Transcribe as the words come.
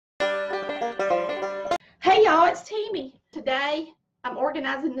Hey y'all, it's Tammy. Today I'm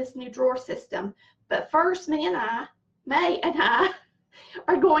organizing this new drawer system, but first May and I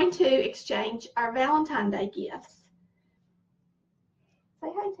are going to exchange our Valentine's Day gifts. Say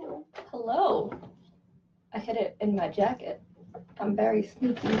hi to them. Hello. I hid it in my jacket. I'm very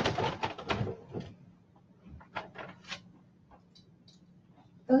sneaky.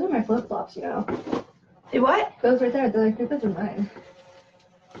 Those are my flip-flops, you know. Do what? Those right there, they're like, those are mine.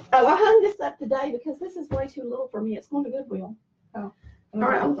 Oh, I hung this up today because this is way too little for me. It's going to Goodwill. Oh. All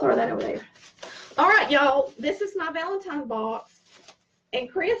right, I'll throw that over there. All right, y'all, this is my Valentine's box.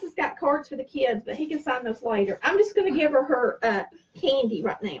 And Chris has got cards for the kids, but he can sign those later. I'm just going to give her candy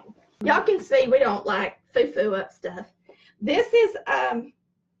right now. Y'all can see we don't like foo-foo up stuff. This is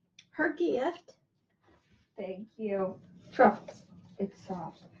her gift. Thank you. Truffles. It's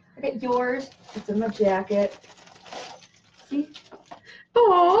soft. Okay, yours. It's in my jacket. See?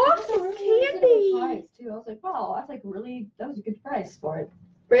 Aw, That's a really candy. reasonable price, too. I was like, wow, that's like really, that was a good price for it.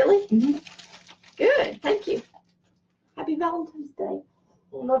 Really? Mm-hmm. Good. Thank you. Happy Valentine's Day.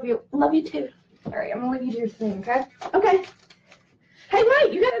 Love you. Love you too. All right, I'm going to leave you to your thing, okay? Okay. Hey,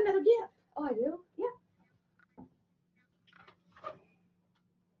 wait, you got another gift. Oh, I do?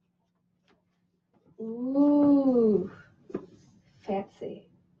 Yeah. Ooh. Fancy.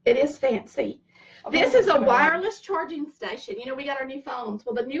 It is fancy. Okay, This is a wireless charging station. You know, we got our new phones.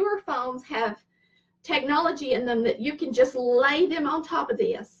 Well, the newer phones have technology in them that you can just lay them on top of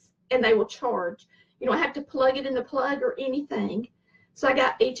this and they will charge. You don't have to plug it in the plug or anything. So I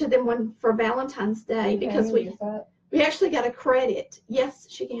got each of them one for Valentine's Day because we actually got a credit. Yes,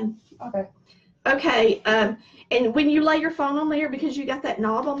 she can. Okay. Okay, and when you lay your phone on there, because you got that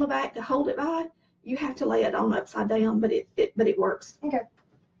knob on the back to hold it by, you have to lay it on upside down, but it works. Okay.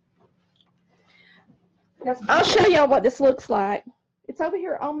 I'll show y'all what this looks like. It's over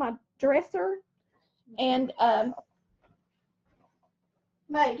here on my dresser, and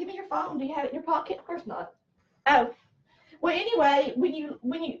May, give me your phone. Do you have it in your pocket? Of course not. Oh, well, anyway, when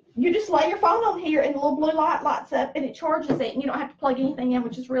you just lay your phone on here, and the little blue light lights up, and it charges it, and you don't have to plug anything in,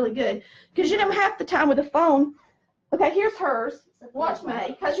 which is really good. Because you know, half the time with a phone. Okay, here's hers. Watch May,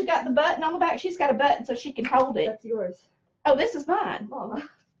 because you got the button on the back. She's got a button so she can hold it. That's yours. Oh, this is mine. Mama.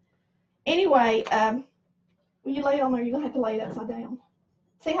 Anyway, when you lay it on there, you're going to have to lay it upside down.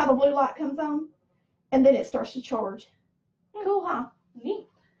 See how the blue light comes on? And then it starts to charge. Cool, huh? Neat.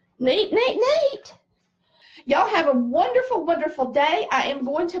 Neat, neat, neat. Y'all have a wonderful, wonderful day. I am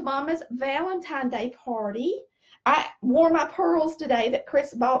going to Mama's Valentine's Day party. I wore my pearls today that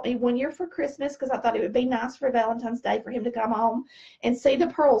Chris bought me 1 year for Christmas because I thought it would be nice for Valentine's Day for him to come home and see the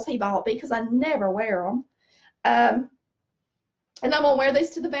pearls he bought me because I never wear them. And I'm going to wear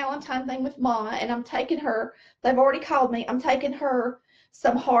these to the Valentine thing with Ma, and I'm taking her, they've already called me, I'm taking her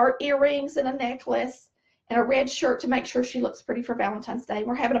some heart earrings and a necklace and a red shirt to make sure she looks pretty for Valentine's Day.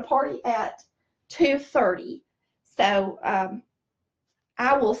 We're having a party at 2:30. So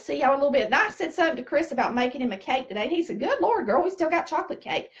I will see y'all a little bit. And I said something to Chris about making him a cake today. And he said, good Lord, girl, we still got chocolate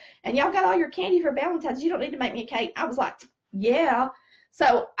cake. And y'all got all your candy for Valentine's. You don't need to make me a cake. I was like, yeah.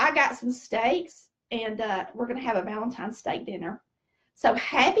 So I got some steaks, and we're going to have a Valentine's steak dinner. So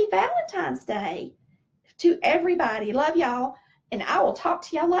happy Valentine's Day to everybody. Love y'all. And I will talk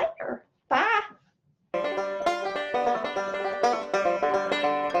to y'all later. Bye.